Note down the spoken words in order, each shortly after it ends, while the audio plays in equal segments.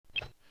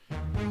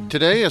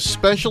Today, a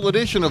special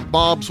edition of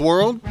Bob's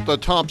World, the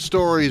top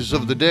stories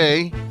of the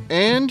day,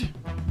 and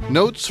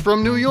notes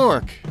from New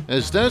York,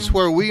 as that's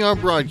where we are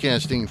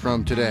broadcasting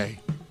from today.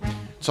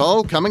 It's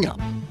all coming up.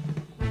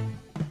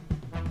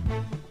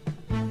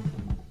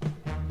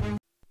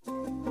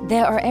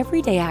 There are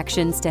everyday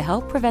actions to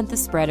help prevent the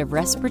spread of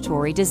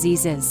respiratory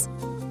diseases.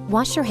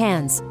 Wash your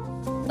hands.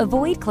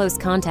 Avoid close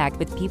contact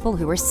with people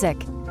who are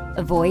sick.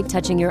 Avoid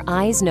touching your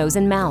eyes, nose,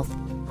 and mouth.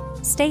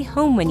 Stay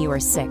home when you are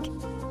sick.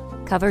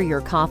 Cover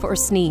your cough or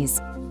sneeze.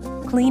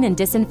 Clean and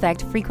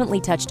disinfect frequently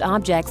touched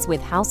objects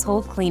with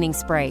household cleaning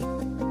spray.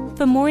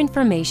 For more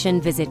information,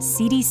 visit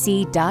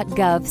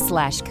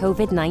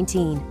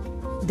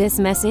cdc.gov/COVID-19. This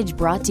message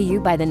brought to you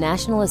by the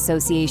National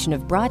Association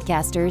of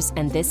Broadcasters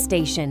and this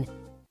station.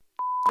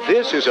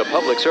 This is a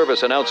public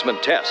service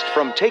announcement test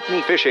from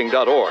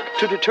TakeMeFishing.org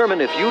to determine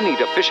if you need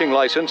a fishing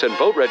license and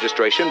boat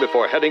registration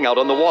before heading out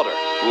on the water.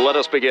 Let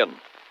us begin.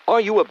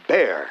 Are you a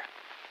bear?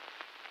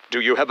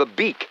 Do you have a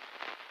beak?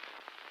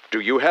 Do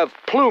you have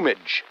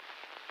plumage?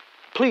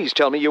 Please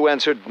tell me you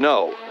answered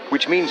no,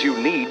 which means you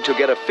need to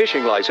get a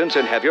fishing license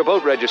and have your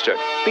boat registered,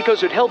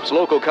 because it helps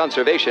local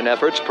conservation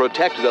efforts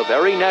protect the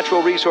very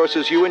natural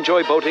resources you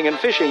enjoy boating and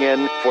fishing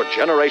in for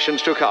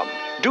generations to come.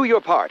 Do your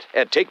part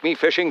at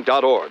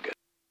TakeMeFishing.org.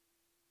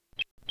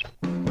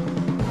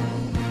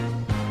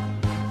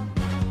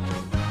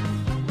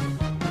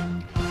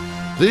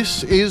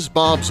 This is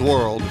Bob's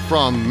World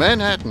from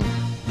Manhattan,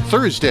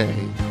 Thursday,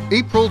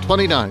 April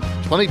 29th,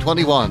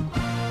 2021.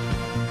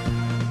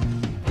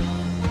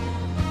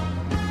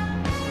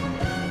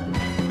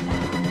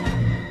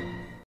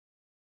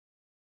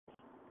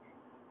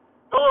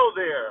 Hello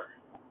there,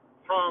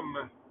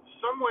 from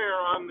somewhere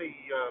on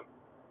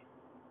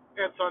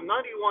it's on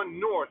 91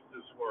 North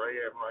is where I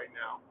am right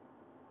now.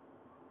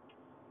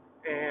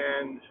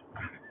 And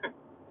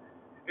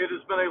it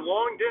has been a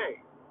long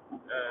day.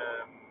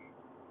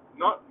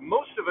 Not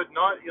most of it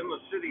not in the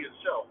city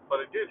itself, but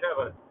I did have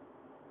a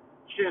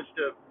chance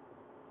to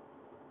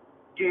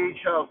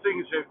gauge how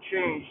things have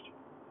changed,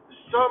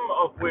 some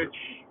of which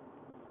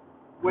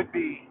would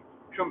be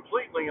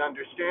completely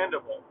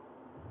understandable.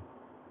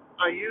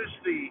 I use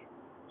the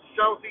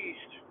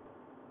Southeast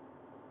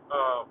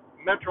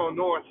Metro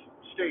North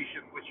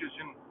station, which is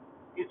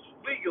it's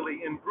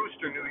legally in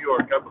Brewster, New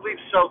York. I believe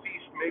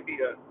Southeast may be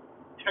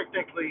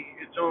technically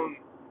its own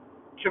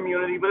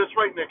community, but it's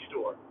right next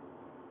door.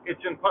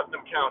 It's in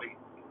Putnam County.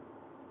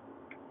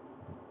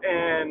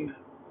 And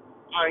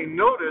I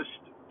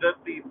noticed that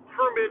the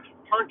permit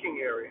parking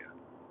area,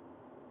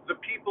 the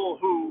people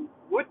who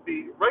would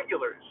be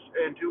regulars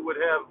and who would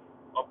have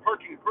a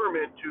parking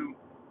permit to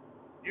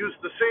use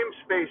the same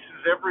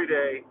spaces every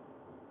day,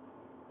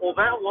 well,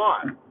 that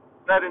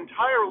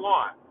entire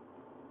lot,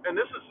 and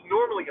this is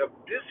normally a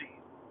busy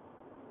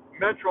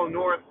Metro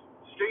North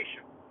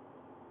station,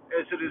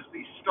 as it is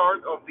the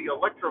start of the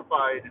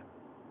electrified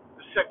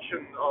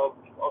section of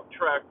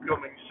track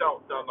going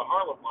south down the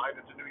Harlem line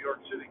into New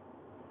York City.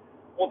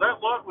 Well,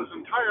 that lot was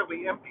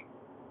entirely empty.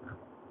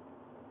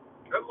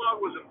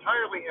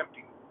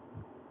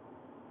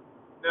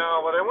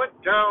 Now, what I went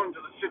down to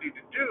the city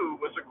to do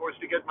was, of course,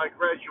 to get my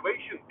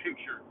graduation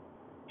picture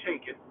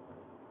taken,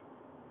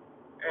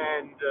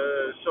 and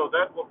so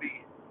that will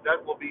be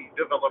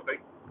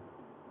developing.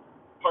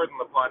 Pardon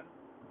the pun.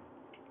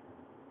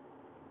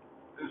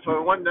 And so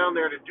I went down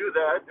there to do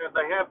that, and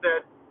they have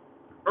that.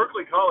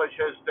 Berkeley College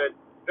has that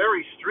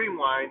very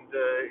streamlined.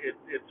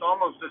 It's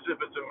almost as if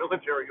it's a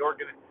military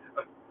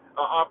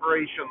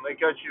operation. They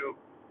get you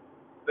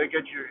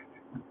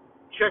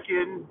check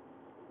in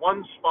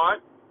one spot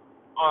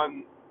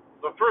on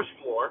the first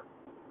floor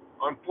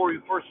on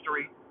 41st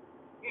Street,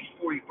 East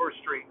 41st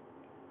Street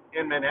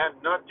in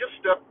Manhattan, not just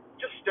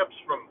steps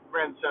from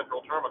Grand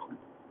Central Terminal.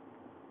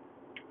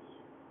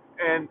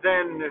 And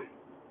then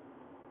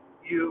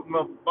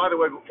by the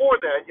way, before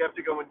that, you have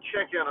to go and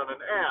check in on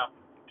an app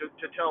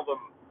to tell them,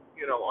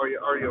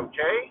 are you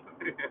okay?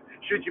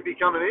 Should you be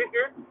coming in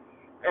here?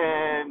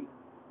 And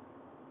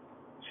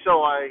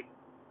so I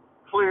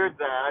cleared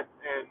that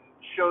and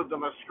showed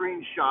them a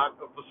screenshot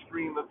of the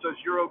screen that says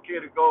you're okay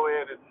to go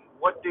in and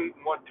what date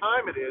and what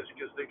time it is,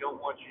 because they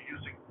don't want you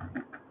using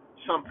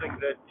something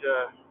that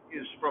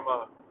is from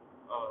a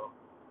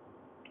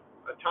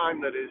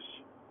time that is,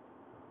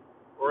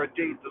 or a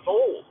date that's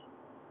old.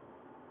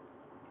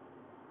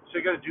 So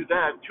you got to do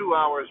that 2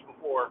 hours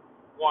before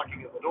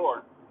walking in the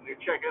door. You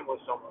check in with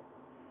someone.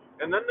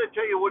 And then they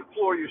tell you what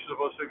floor you're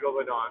supposed to go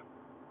in on.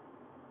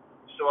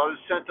 So I was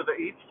sent to the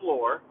 8th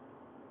floor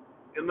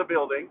in the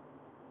building.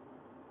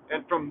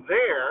 And from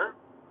there,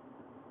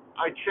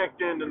 I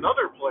checked in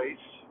another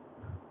place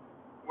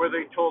where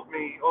they told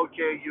me,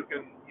 okay, you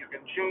can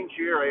change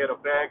here. I had a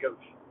bag of,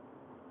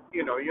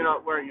 you're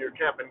not wearing your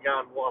cap and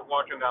gown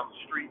walking down the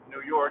street in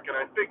New York, and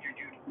I figured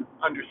you'd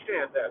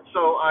understand that.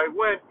 So I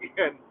went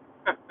in.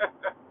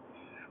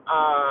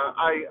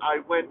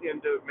 I went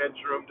into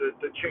men's room to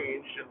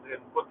change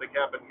and put the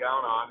cap and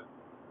gown on.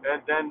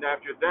 And then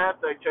after that,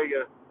 they tell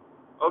you,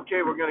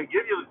 okay, we're going to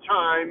give you the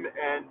time,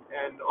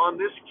 and on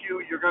this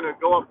cue, you're going to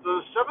go up to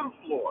the 7th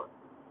floor.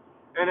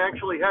 and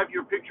actually have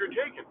your picture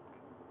taken.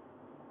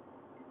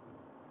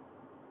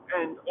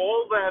 And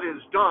all that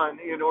is done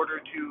in order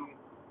to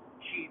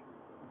keep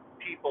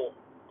people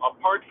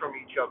apart from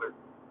each other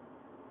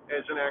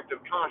as an act of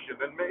caution.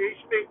 And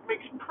it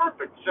makes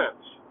perfect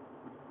sense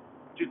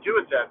to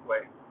do it that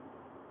way.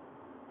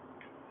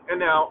 And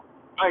now,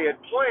 I had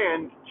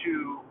planned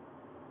to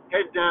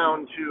head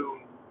down to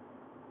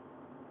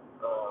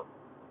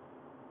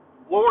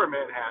lower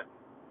Manhattan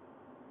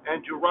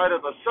and to ride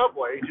on the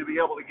subway to be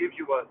able to give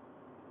you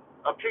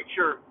a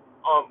picture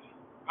of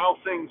how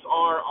things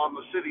are on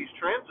the city's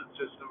transit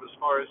system as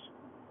far as,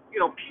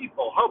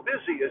 people. How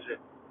busy is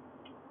it?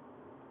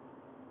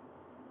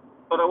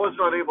 But I was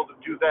not able to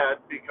do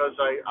that because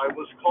I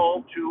was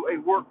called to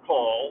a work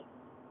call,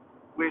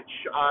 which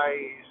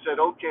I said,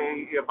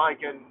 okay, if I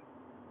can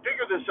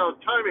figure this out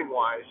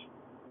timing-wise,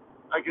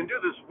 I can do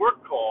this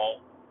work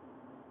call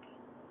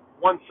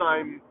once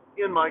I'm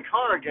in my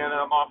car again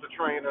and I'm off the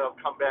train and I'll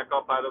come back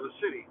up out of the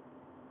city.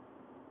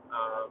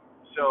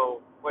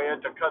 So I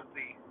had to cut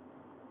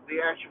the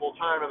actual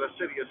time of the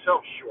city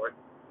itself short.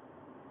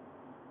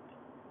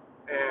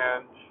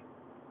 And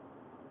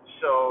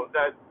so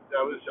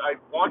I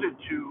wanted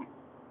to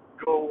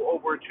go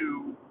over to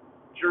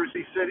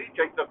Jersey City,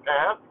 take the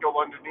path,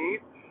 go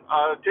underneath,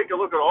 take a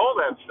look at all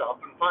that stuff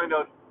and find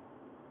out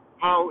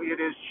how it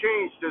has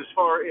changed as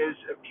far as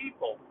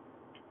people.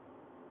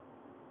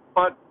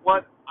 But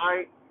what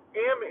I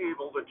am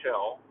able to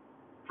tell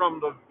from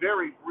the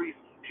very brief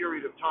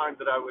period of time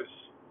that I was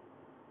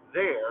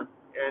there,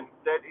 and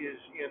that is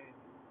in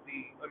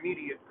the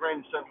immediate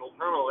Grand Central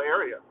Terminal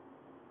area,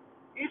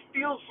 it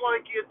feels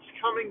like it's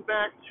coming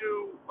back to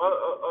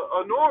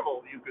a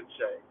normal, you could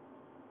say.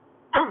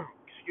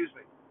 Excuse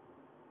me.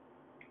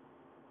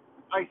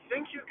 I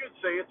think you could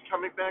say it's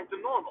coming back to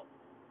normal.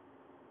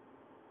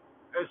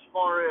 As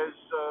far as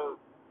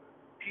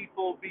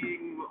people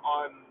being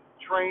on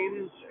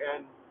trains,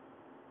 and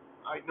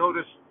I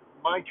noticed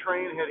my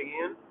train heading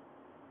in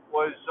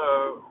was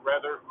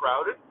rather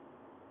crowded,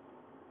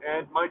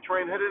 and my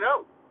train headed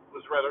out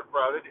was rather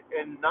crowded,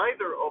 and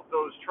neither of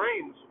those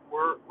trains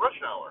were rush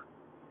hour.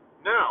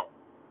 Now,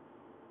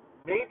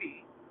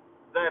 maybe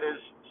that is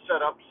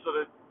set up so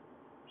that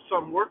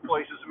some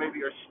workplaces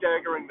maybe are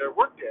staggering their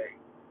workday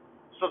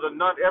so that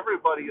not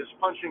everybody is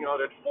punching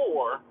out at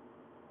 4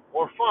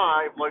 or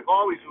 5 like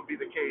always would be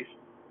the case,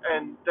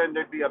 and then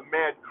there'd be a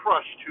mad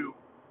crush to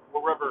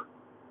wherever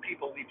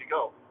people need to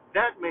go.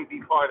 That may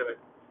be part of it.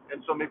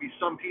 And so maybe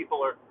some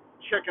people are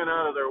checking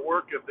out of their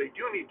work if they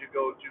do need to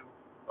go to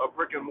a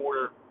brick and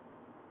mortar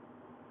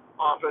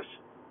office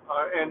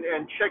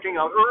and checking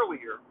out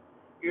earlier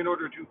in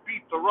order to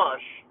beat the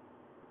rush,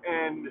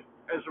 and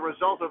as a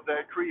result of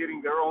that,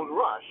 creating their own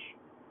rush.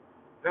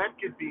 That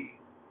could be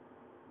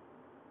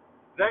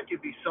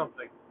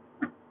something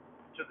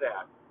to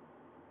that.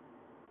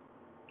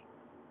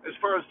 As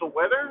far as the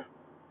weather,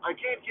 I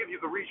can't give you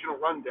the regional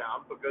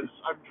rundown because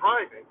I'm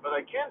driving, but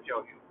I can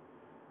tell you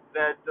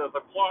that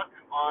the clock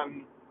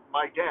on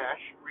my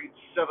dash reads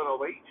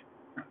 7:08,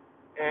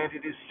 and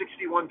it is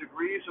 61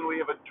 degrees, and we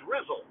have a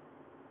drizzle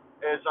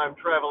as I'm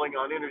traveling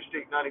on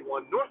Interstate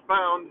 91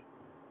 northbound,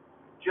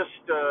 just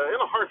in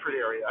the Hartford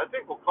area. I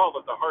think we'll call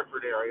it the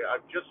Hartford area.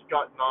 I've just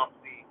gotten off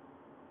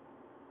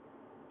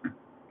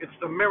it's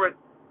the Merritt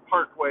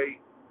Parkway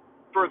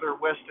further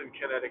west in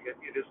Connecticut.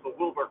 It is the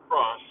Wilbur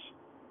Cross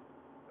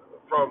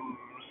from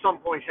some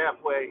point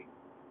halfway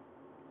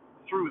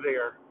through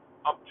there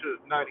up to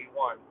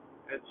 91.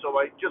 And so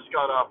I just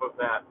got off of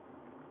that.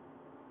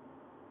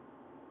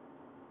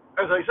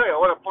 As I say, I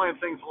would have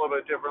planned things a little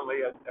bit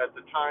differently at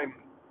the time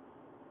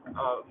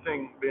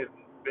thing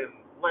been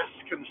less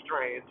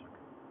constrained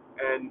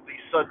and the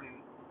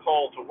sudden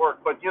call to work.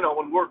 But,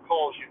 when work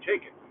calls, you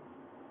take it.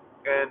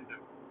 And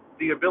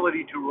the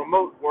ability to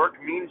remote work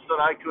means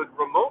that I could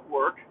remote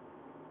work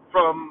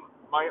from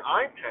my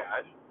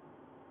iPad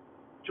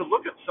to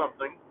look at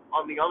something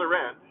on the other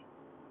end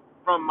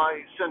from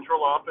my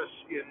central office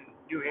in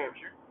New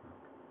Hampshire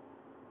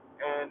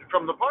and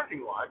from the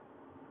parking lot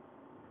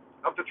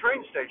of the train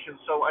station.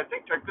 So I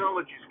think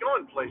technology's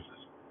going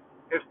places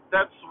if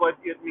that's what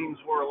it means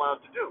we're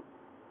allowed to do.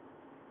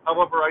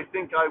 However, I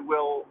think I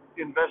will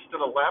invest in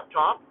a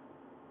laptop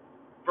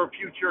for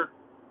future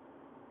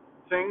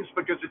things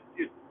because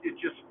it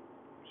just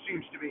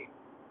seems to be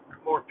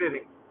more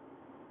fitting.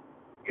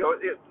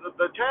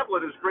 The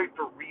tablet is great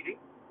for reading,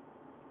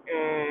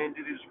 and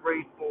it is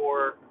great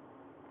for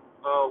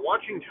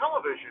watching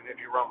television if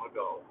you're on the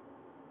go,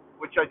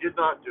 which I did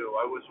not do.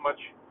 I was much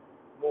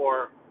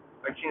more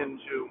akin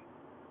to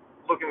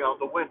looking out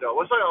the window,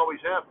 as I always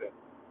have been.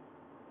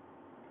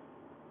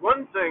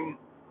 One thing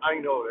I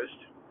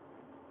noticed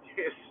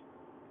is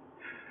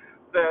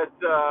that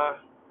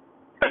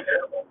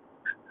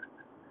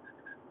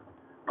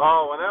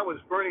and that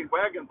was Bernie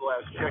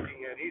Wagenblast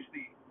checking in. He's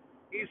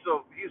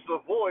the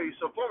voice,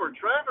 a former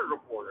traffic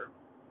reporter.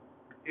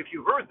 If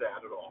you heard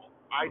that at all,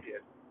 I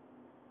did.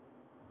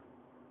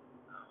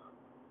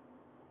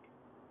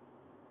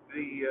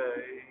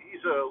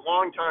 He's a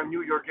longtime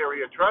New York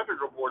area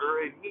traffic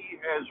reporter, and he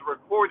has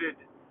recorded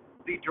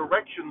the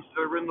directions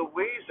that are in the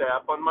Waze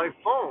app on my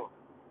phone.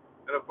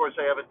 And of course,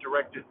 I have it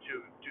directed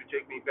to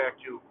take me back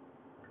to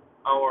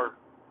our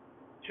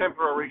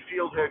temporary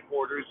field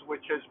headquarters,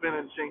 which has been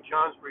in St.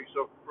 Johnsbury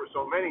for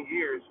so many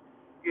years.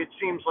 It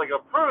seems like a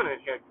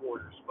permanent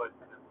headquarters, but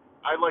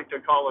I like to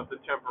call it the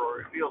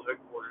temporary field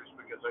headquarters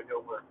because I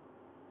know where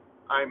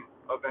I'm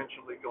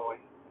eventually going.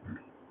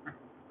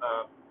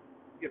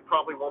 It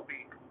probably won't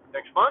be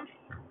next month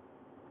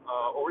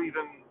or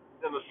even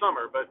in the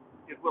summer, but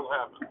it will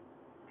happen.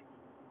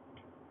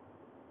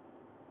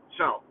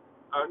 So,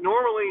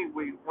 normally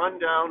we run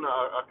down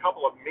a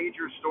couple of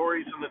major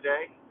stories in the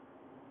day,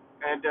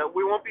 and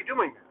we won't be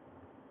doing that.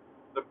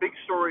 The big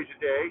story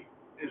today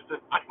is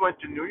that I went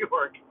to New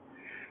York,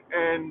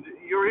 and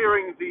you're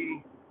hearing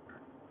the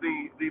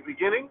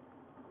beginning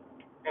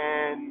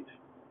and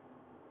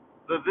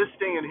the This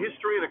Day in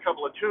History and a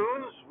couple of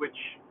tunes,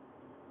 which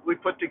we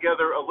put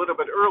together a little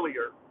bit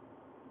earlier.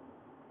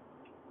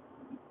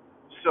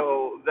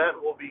 So that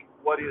will be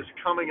what is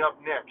coming up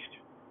next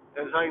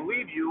as I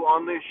leave you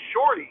on this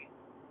shorty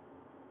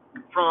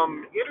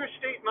from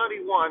Interstate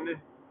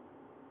 91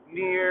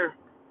 near,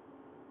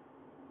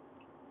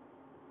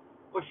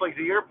 looks like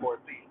the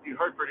airport, the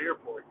Hartford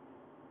Airport.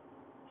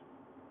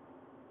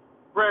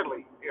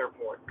 Bradley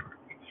Airport,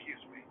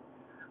 excuse me.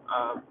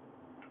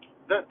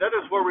 That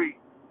is where we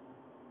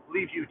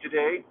leave you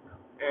today,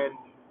 and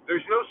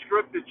there's no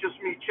script. It's just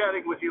me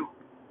chatting with you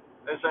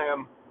as I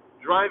am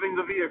driving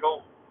the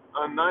vehicle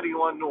on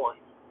 91 North.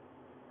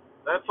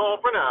 That's all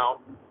for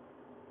now.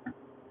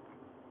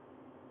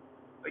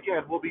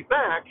 Again, we'll be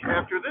back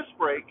after this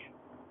break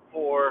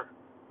for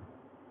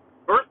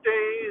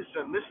birthdays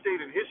and This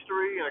Date in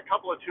History and a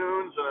couple of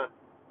tunes and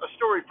a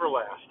story for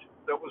last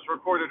that was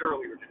recorded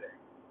earlier today.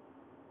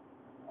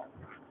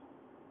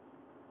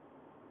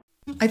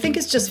 I think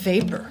it's just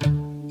vapor.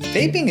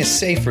 Vaping is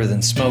safer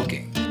than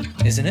smoking,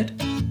 isn't it?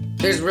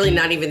 There's really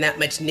not even that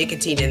much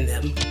nicotine in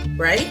them,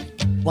 right?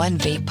 One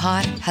vape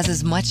pod has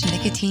as much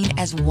nicotine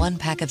as one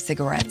pack of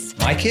cigarettes.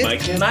 My kid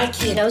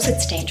knows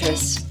it's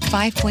dangerous.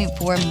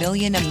 5.4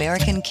 million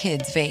American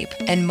kids vape,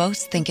 and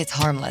most think it's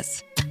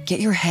harmless. Get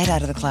your head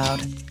out of the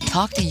cloud.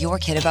 Talk to your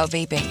kid about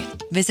vaping.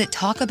 Visit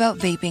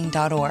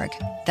talkaboutvaping.org.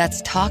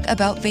 That's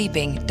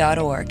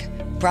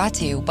talkaboutvaping.org. Brought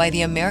to you by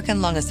the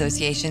American Lung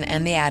Association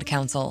and the Ad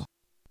Council.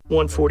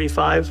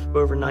 145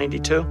 over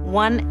 92.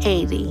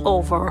 180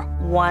 over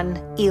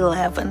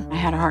 111. I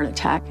had a heart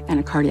attack and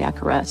a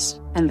cardiac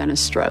arrest, and then a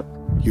stroke.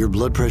 Your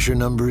blood pressure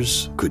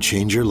numbers could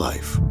change your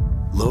life.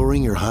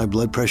 Lowering your high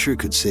blood pressure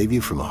could save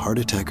you from a heart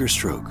attack or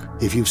stroke.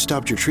 If you've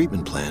stopped your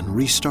treatment plan,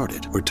 restart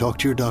it or talk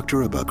to your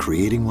doctor about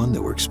creating one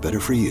that works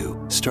better for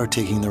you. Start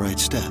taking the right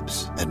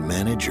steps at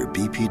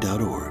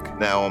manageyourbp.org.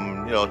 Now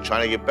I'm,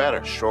 trying to get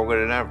better,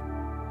 stronger than ever.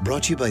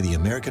 Brought to you by the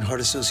American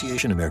Heart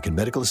Association, American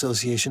Medical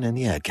Association, and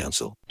the Ad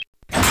Council.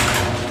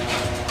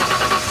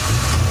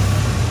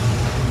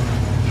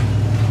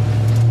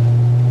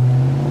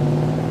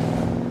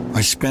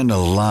 I spend a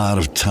lot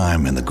of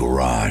time in the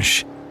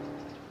garage,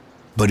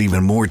 but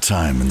even more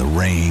time in the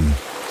rain,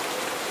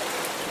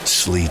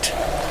 sleet,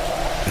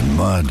 and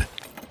mud.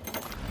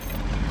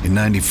 In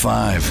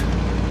 95,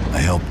 I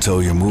helped tow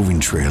your moving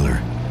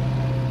trailer.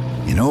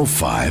 In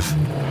 05,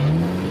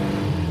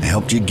 I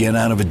helped you get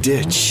out of a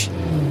ditch.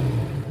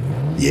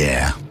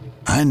 Yeah,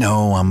 I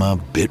know I'm a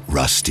bit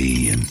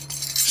rusty, and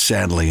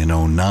sadly in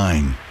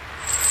 09,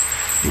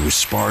 it was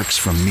sparks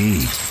from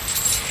me,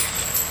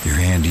 your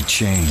handy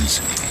chains,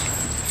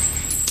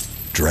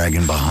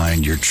 dragging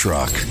behind your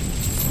truck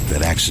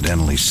that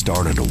accidentally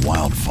started a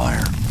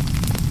wildfire.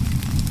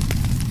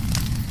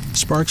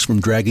 Sparks from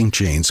dragging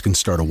chains can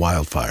start a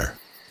wildfire.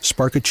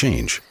 Spark a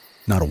change,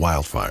 not a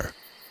wildfire.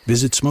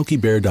 Visit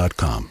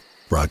SmokeyBear.com.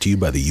 Brought to you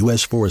by the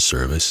U.S. Forest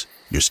Service,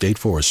 your state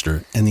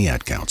forester, and the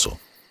Ad Council.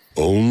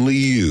 Only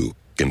you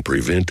can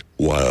prevent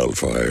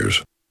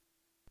wildfires.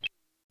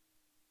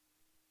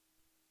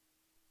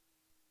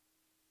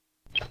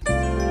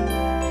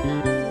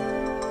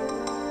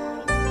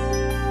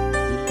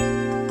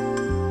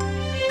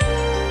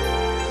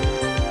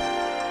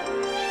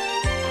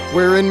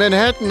 We're in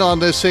Manhattan on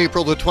this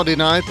April the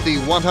 29th, the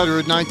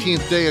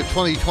 119th day of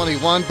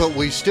 2021, but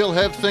we still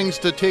have things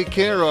to take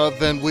care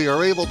of, and we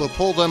are able to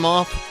pull them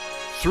off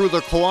through the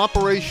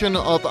cooperation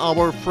of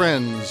our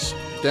friends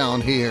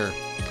down here.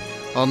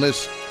 On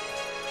this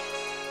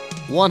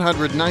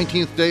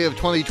 119th day of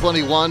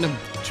 2021,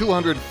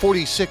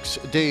 246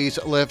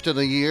 days left in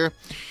the year.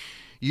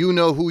 You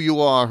know who you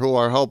are who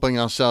are helping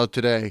us out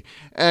today.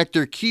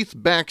 Actor Keith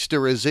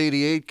Baxter is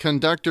 88,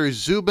 conductor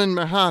Zubin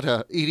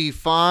Mehta,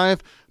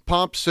 85,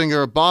 pop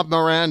singer Bob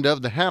Miranda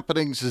of The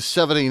Happenings is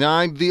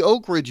 79, the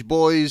Oak Ridge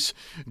Boys,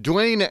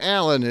 Dwayne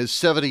Allen is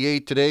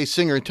 78 today,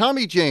 singer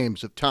Tommy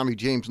James of Tommy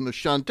James and the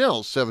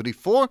Shondells,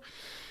 74,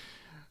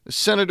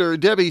 Senator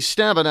Debbie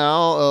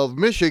Stabenow of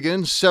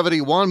Michigan,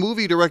 71,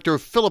 movie director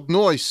Philip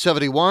Noyce,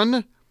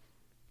 71,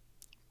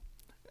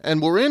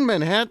 and we're in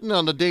Manhattan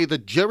on the day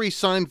that Jerry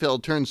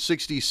Seinfeld turned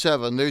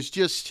 67. There's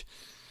just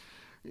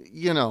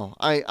you know,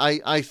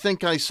 I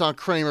think I saw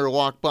Kramer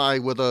walk by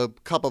with a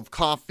cup of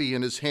coffee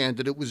in his hand,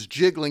 and it was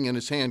jiggling in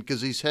his hand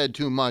because he's had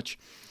too much.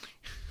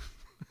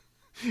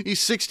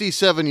 He's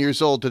 67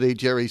 years old today,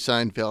 Jerry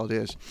Seinfeld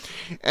is.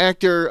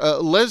 Actor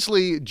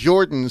Leslie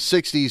Jordan,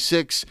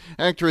 66.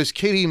 Actress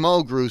Katie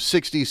Mulgrew,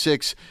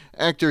 66.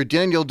 Actor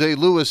Daniel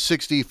Day-Lewis,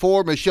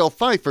 64. Michelle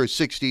Pfeiffer,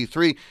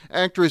 63.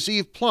 Actress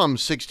Eve Plum,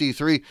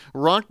 63.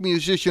 Rock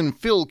musician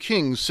Phil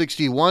King,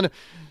 61.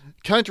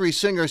 Country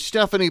singer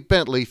Stephanie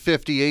Bentley,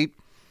 58.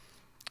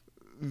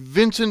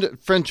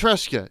 Vincent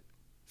Francesca,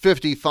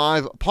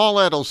 55. Paul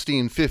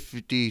Adelstein,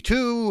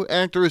 52.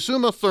 Actress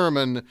Uma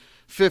Thurman,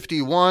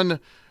 51.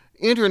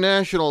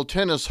 International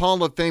Tennis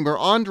Hall of Famer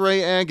Andre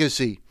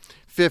Agassi,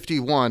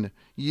 51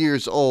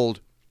 years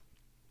old.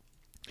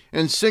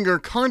 And singer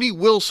Carney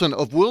Wilson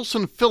of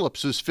Wilson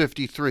Phillips is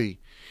 53.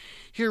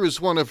 Here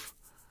is one of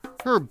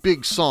her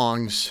big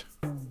songs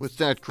with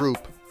that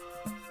group.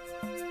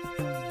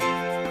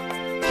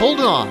 Hold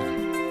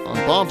On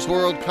Bob's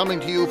World, coming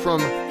to you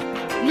from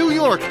New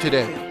York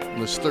today, on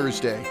this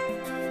Thursday.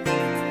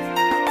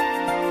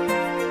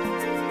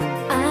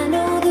 I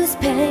know this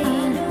pain.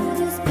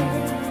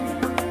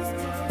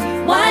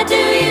 Why do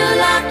you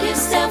lock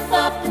yourself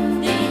up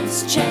in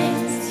these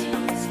chains?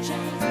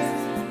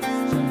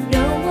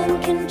 No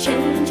one can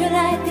change your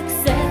life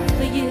except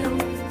for you.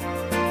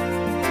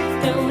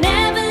 Don't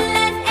ever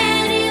let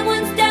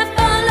anyone step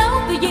all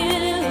over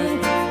you.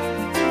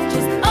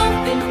 Just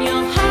open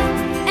your heart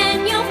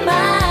and your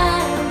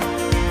mind.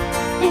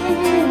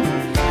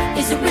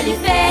 Is it really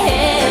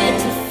fair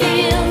to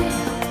feel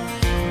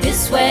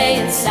this way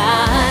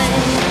inside?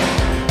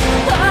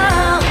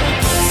 Oh,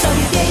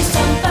 someday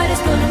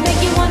somebody's gonna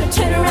make you wanna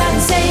turn around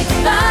and say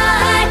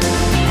goodbye.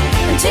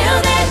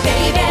 Until then,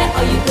 baby,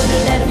 are you gonna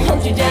let him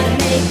hold you down and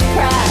make you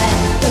cry?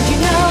 Don't you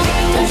know,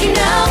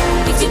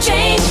 things will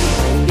change,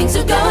 things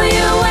will go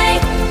your way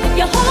if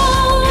you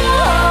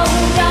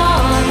hold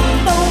on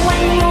for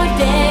one more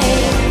day.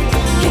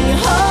 Can you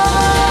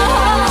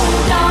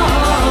hold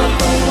on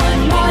for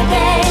one more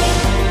day?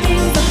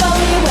 Things will go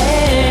your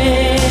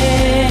way.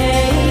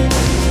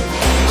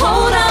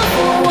 Hold on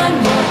for one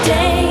more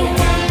day.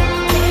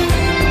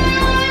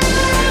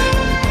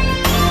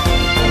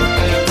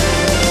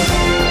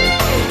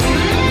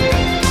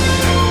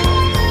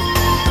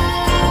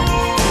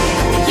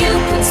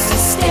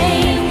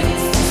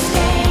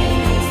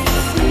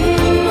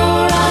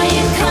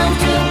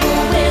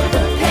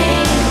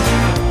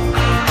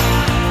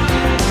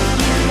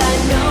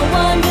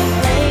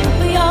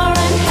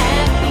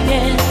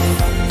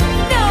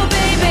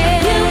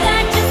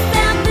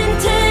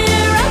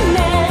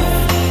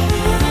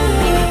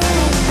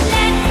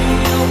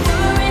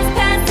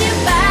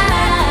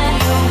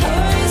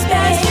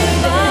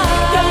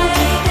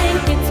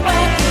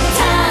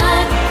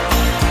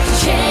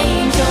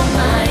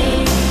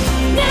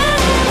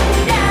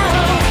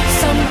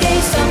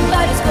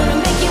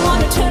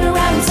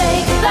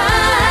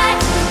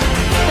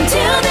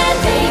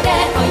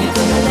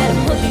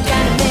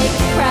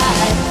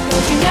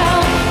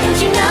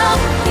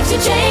 To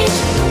change,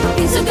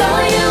 things will go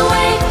your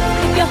way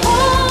if you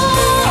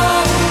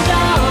hold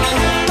on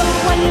for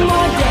one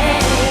more day.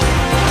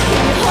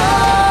 If you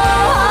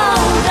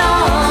hold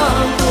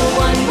on for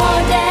one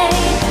more day,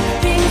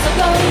 things will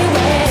go your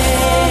way.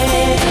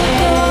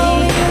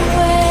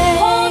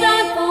 Hold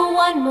on for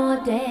one more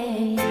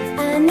day. I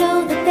know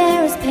that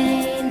there is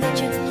pain, but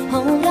you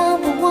hold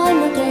on for one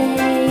more day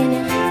and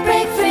you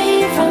break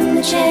free from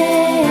the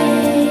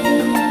chains.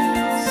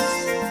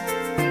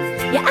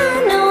 Yeah, I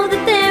know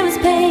that there is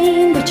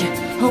pain, but you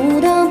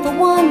hold on for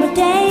one more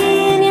day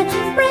and you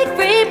break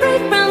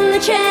from the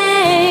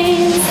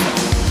chains.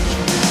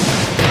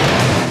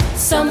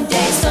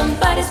 Someday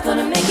somebody's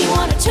gonna make you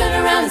wanna turn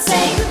around and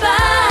say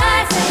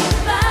goodbye.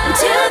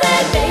 Until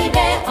then, baby,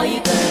 are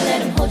you gonna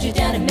let him hold you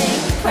down and make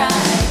you cry?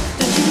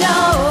 Don't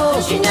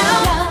you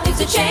know, things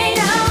will change,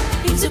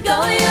 things will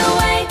go your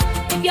way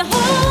if you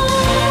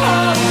hold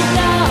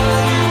on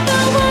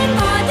for one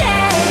more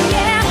day,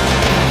 yeah.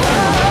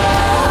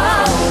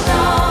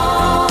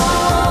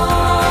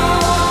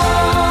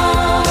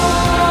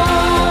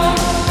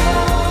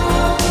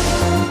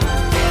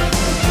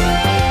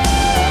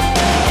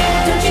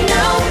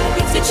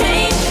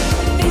 Change,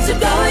 things will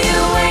go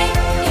your way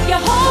if you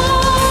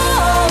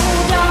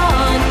hold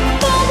on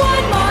for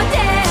one more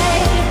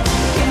day.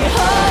 Can you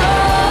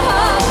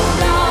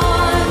hold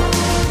on?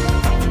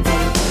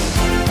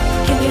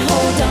 Can you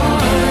hold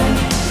on?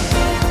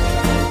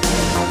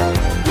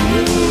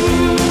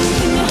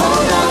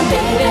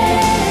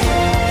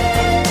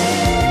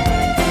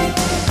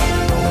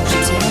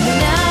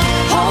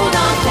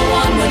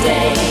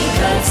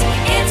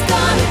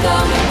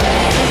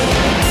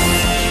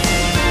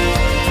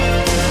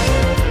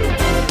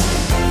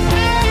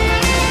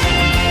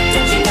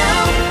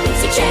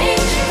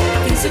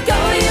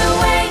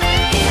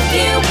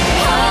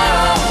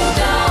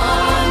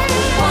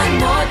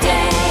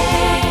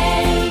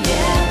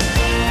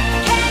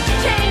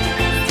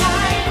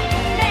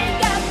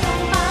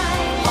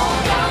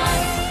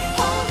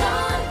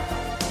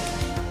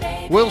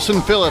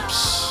 Wilson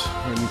Phillips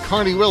and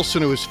Carney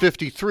Wilson, who is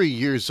 53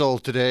 years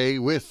old today,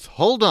 with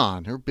Hold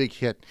On, her big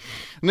hit.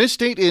 And this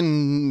date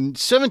in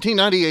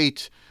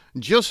 1798,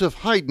 Joseph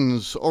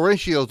Haydn's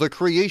Horatio the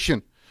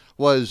Creation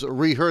was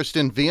rehearsed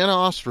in Vienna,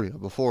 Austria,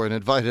 before an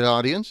invited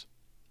audience.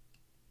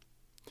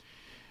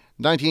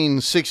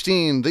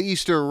 1916, the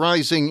Easter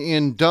Rising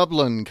in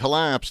Dublin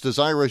collapsed as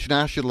Irish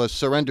nationalists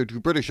surrendered to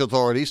British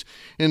authorities.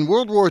 In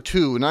World War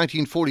II,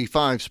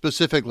 1945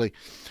 specifically,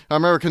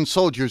 American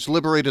soldiers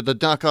liberated the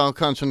Dachau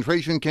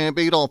concentration camp.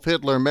 Adolf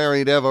Hitler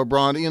married Eva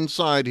Braun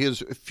inside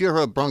his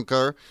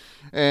Führerbunker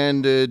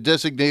and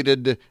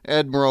designated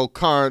Admiral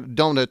Karl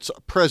Donitz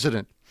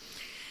president.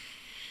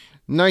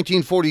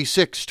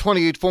 1946,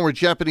 28 former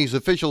Japanese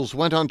officials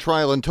went on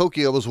trial in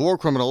Tokyo as war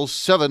criminals.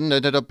 7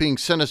 ended up being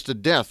sentenced to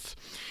death.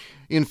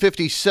 In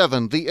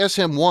 1957, the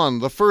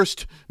SM-1, the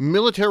first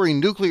military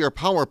nuclear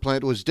power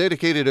plant, was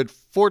dedicated at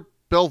Fort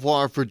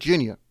Belvoir,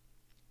 Virginia.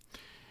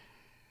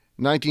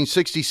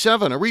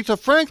 1967, Aretha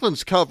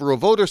Franklin's cover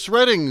of Otis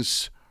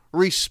Redding's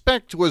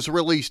Respect was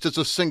released as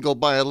a single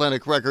by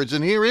Atlantic Records,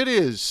 and here it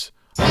is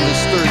on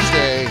this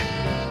Thursday.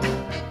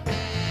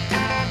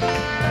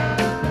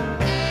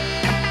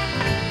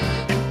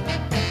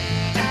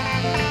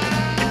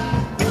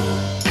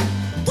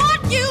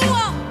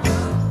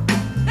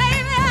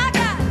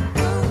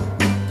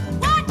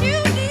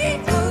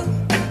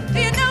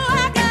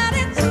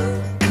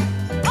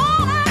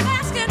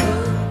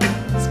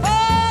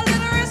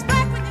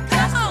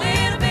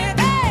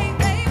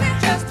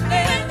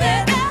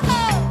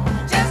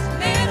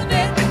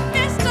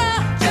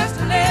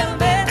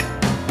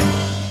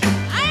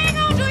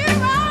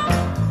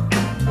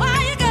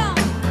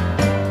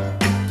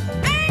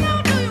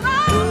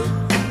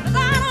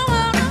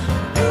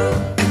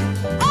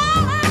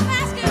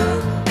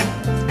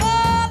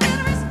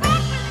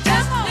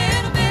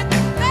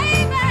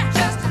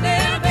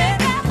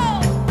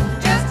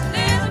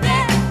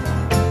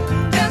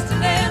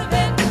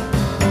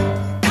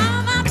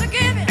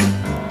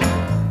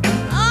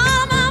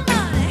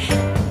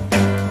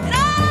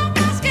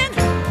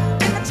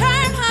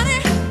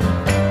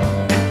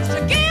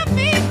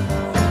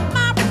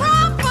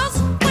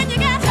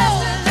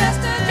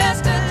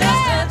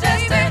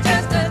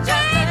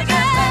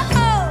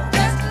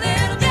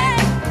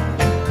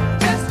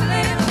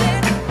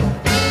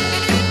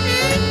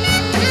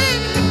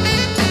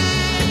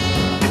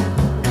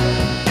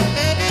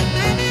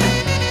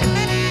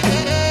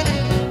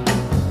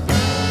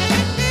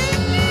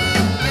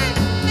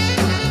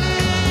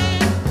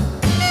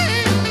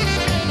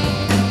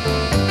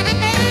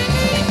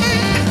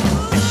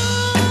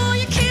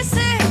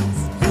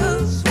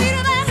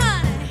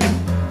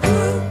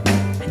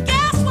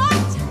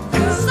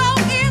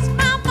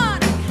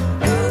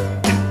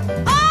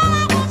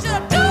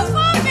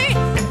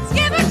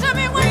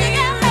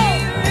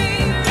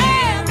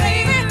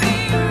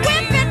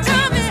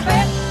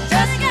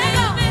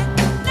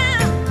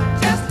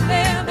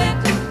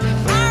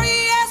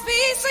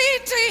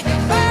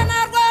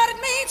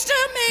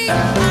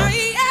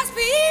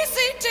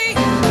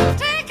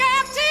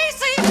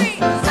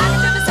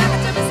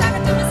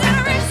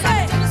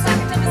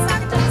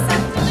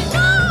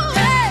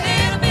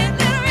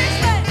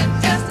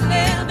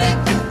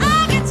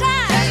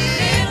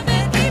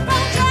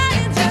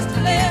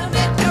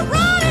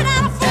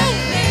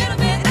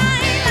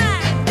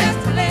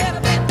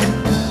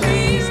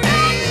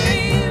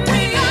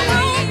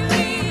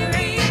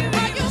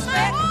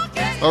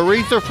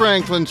 Aretha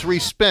Franklin's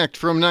Respect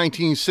from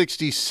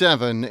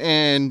 1967,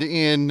 and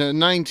in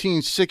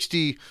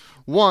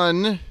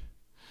 1961,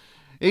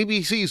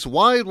 ABC's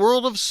Wide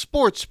World of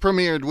Sports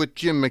premiered with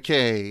Jim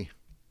McKay.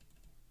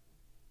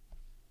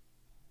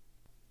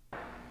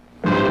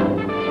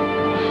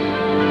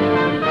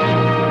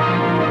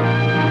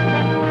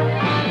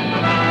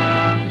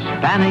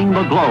 Spanning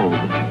the globe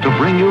to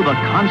bring you the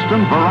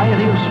constant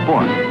variety of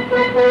sport,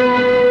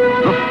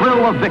 the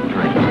thrill of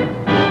victory,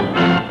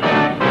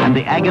 and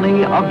the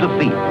agony of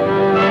defeat.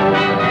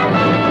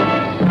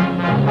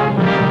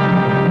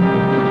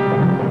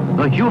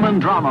 The human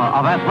drama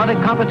of athletic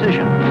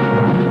competition.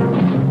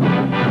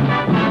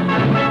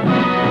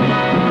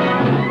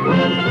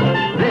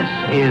 This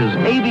is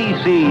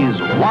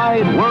ABC's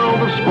Wide World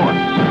of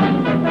Sports.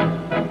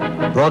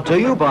 Brought to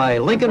you by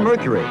Lincoln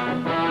Mercury.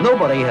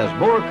 Nobody has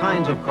more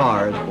kinds of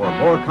cars or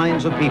more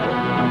kinds of people.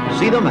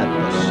 See them at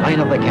the sign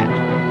of the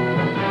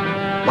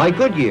cat. By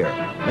Goodyear,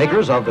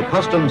 makers of the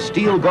custom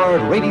Steel Guard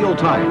radial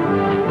tire.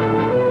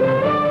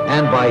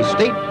 And by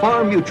State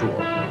Farm Mutual.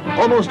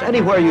 Almost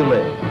anywhere you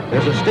live,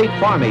 there's a State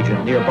Farm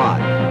agent nearby.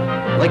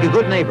 Like a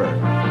good neighbor,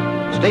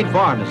 State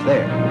Farm is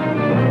there.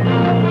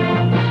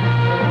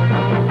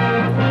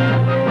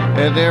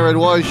 And there it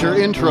was, your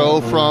intro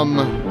from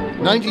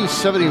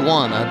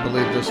 1971, I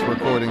believe this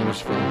recording was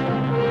from.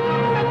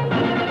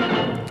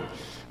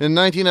 In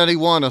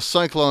 1991, a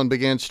cyclone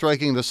began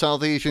striking the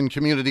South Asian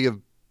community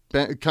of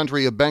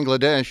country of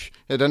Bangladesh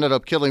had ended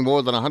up killing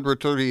more than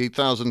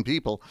 138,000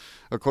 people,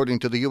 according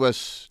to the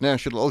U.S.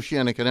 National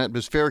Oceanic and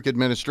Atmospheric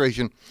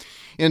Administration.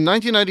 In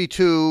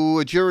 1992,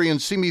 a jury in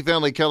Simi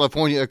Valley,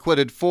 California,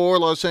 acquitted 4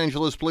 Los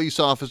Angeles police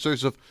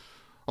officers of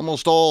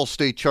almost all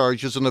state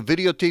charges in a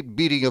videotaped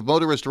beating of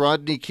motorist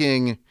Rodney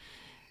King.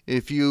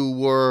 If you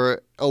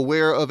were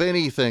aware of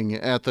anything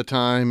at the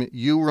time,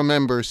 you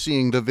remember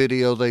seeing the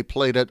video. They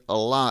played it a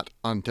lot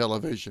on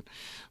television.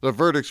 The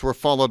verdicts were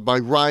followed by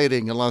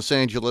rioting in Los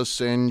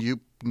Angeles, and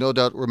you no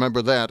doubt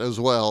remember that as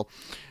well.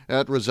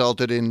 That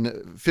resulted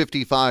in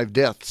 55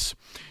 deaths.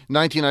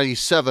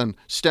 1997,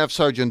 Staff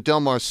Sergeant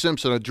Delmar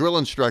Simpson, a drill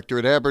instructor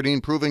at Aberdeen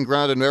Proving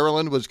Ground in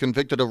Maryland, was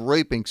convicted of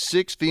raping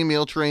 6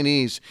 female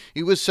trainees.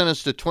 He was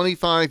sentenced to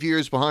 25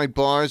 years behind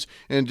bars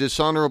and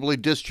dishonorably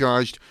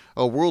discharged.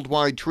 A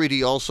worldwide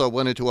treaty also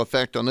went into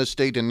effect on this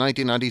date in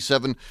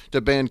 1997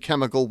 to ban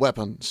chemical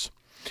weapons.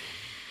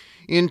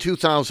 In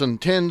 2000,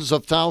 tens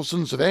of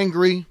thousands of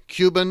angry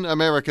Cuban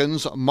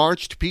Americans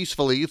marched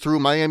peacefully through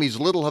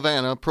Miami's Little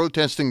Havana,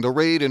 protesting the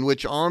raid in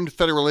which armed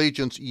federal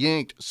agents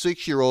yanked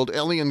 6-year-old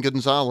Elian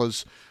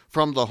Gonzalez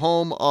from the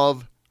home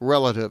of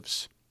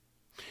relatives.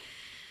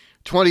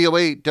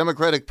 2008,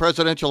 Democratic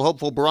presidential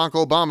hopeful Barack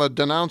Obama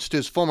denounced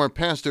his former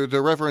pastor,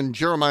 the Reverend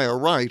Jeremiah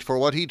Wright, for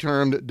what he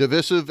termed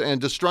divisive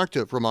and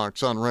destructive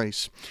remarks on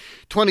race.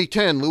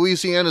 2010,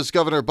 Louisiana's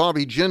Governor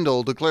Bobby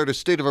Jindal declared a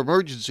state of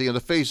emergency in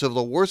the face of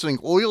the worsening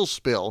oil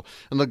spill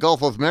in the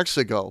Gulf of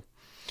Mexico,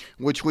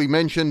 which we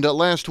mentioned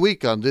last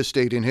week on This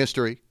Date in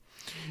History.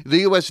 The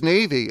U.S.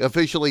 Navy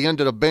officially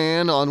ended a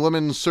ban on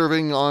women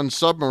serving on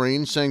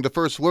submarines, saying the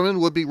first women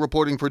would be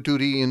reporting for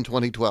duty in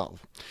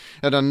 2012.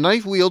 And a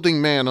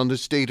knife-wielding man on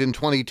this date in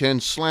 2010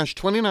 slashed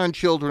 29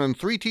 children and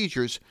 3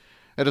 teachers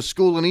at a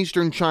school in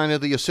eastern China.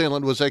 The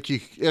assailant was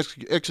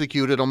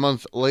executed a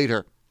month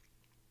later.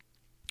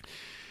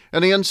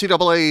 And the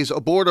NCAA's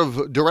Board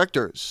of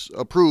Directors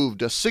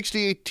approved a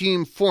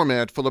 68-team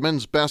format for the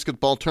men's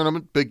basketball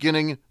tournament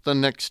beginning the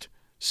next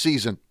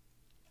season.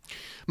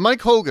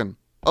 Mike Hogan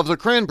of the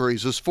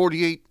Cranberries is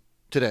 48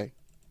 today.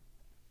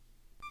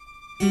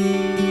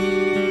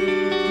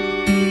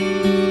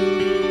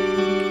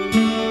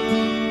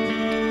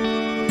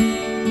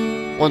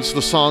 Once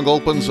the song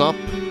opens up,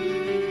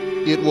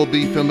 it will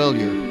be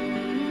familiar.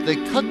 They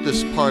cut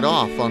this part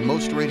off on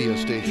most radio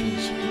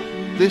stations.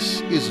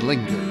 This is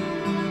Linger.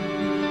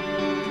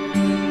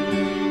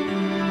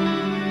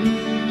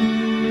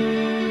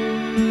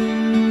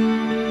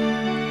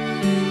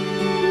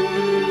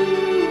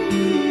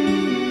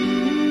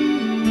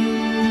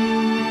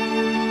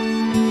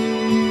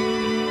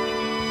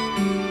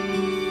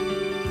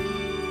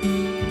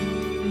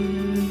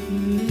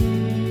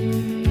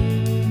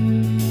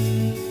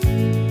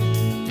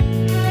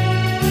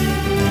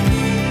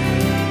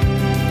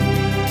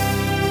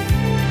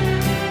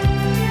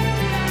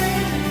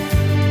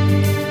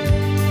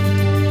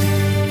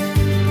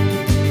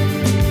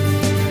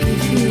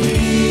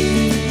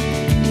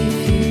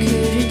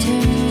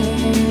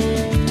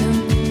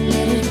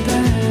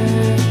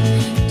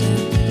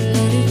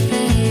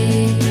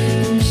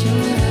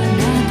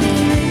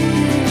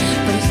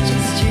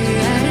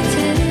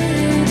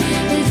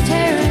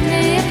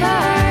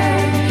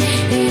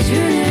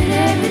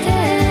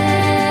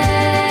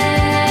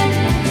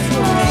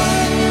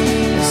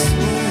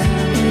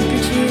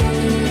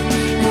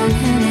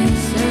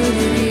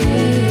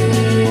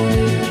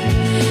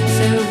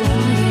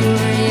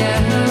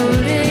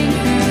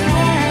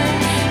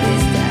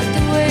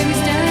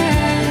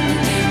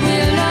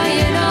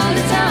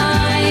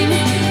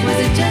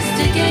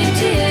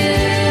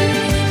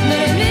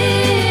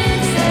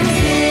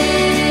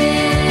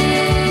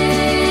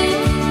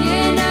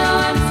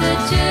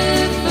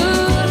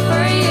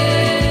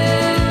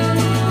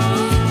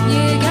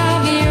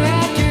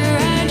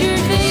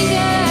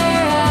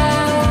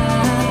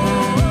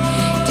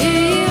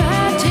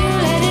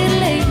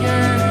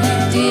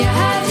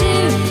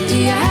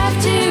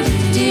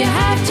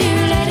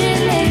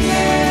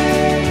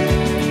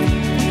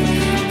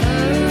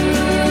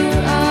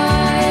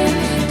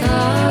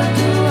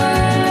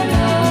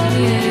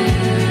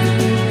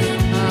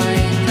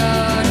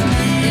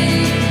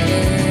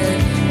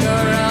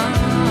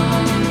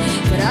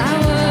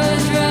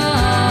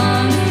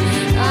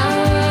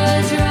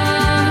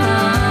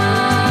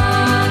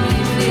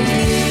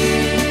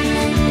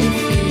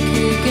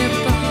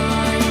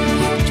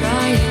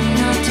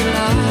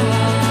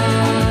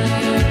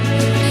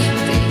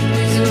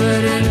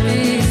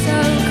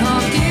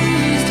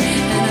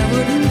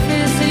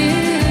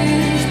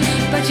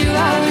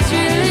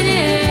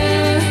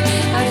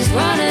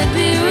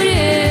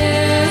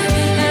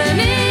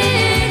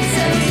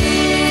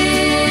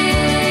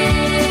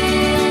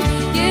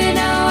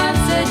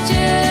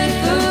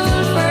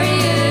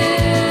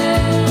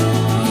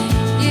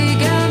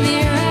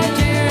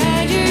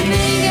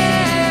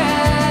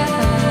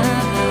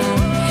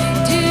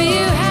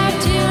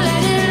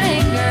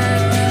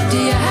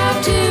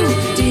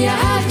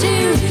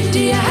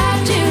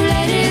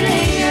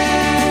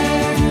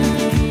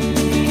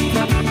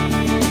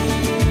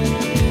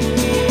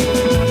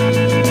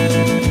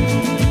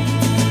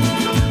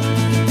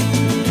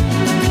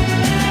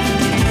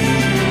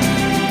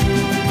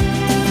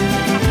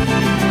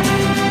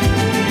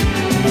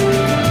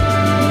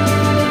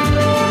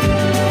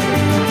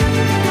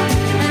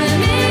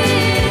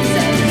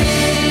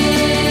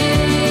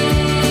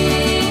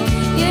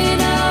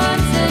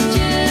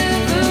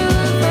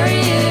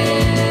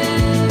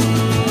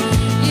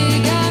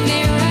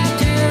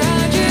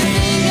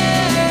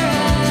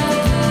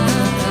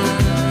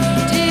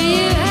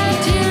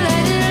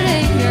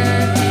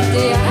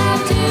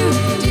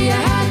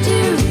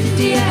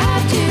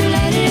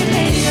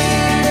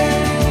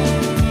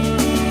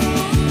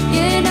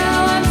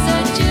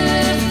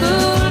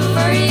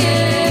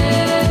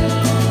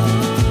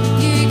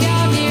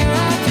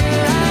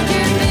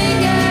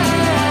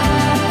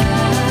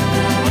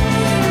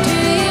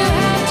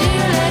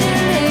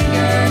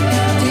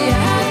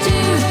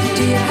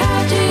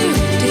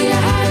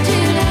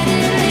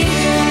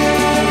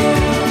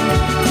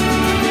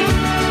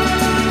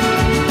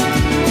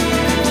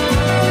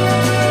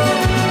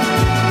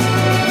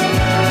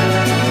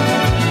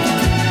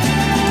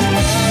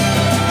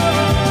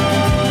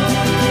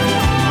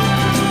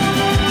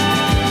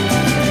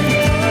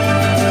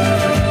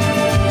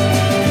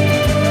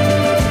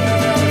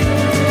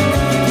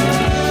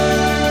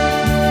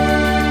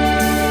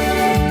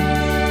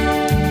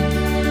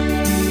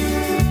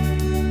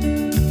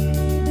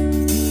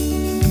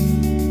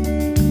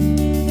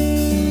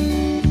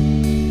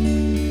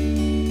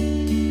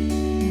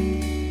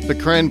 The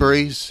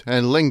Cranberries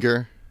and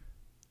Linger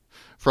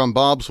from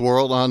Bob's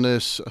World on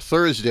this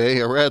Thursday,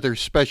 a rather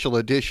special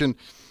edition.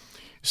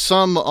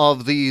 Some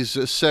of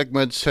these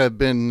segments have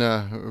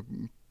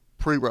been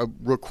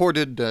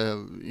pre-recorded,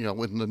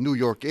 in the New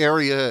York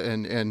area,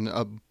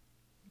 and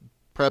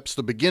perhaps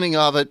the beginning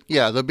of it.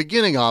 Yeah, the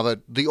beginning of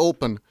it, the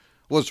open,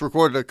 was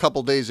recorded a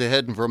couple days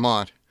ahead in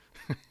Vermont.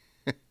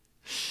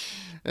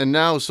 And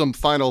now some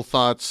final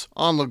thoughts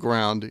on the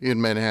ground in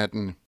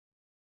Manhattan.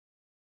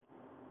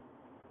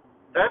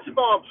 That's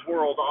Bob's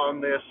World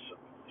on this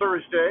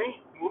Thursday.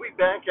 We'll be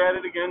back at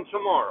it again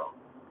tomorrow.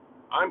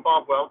 I'm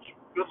Bob Welch.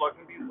 Good luck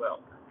and be well.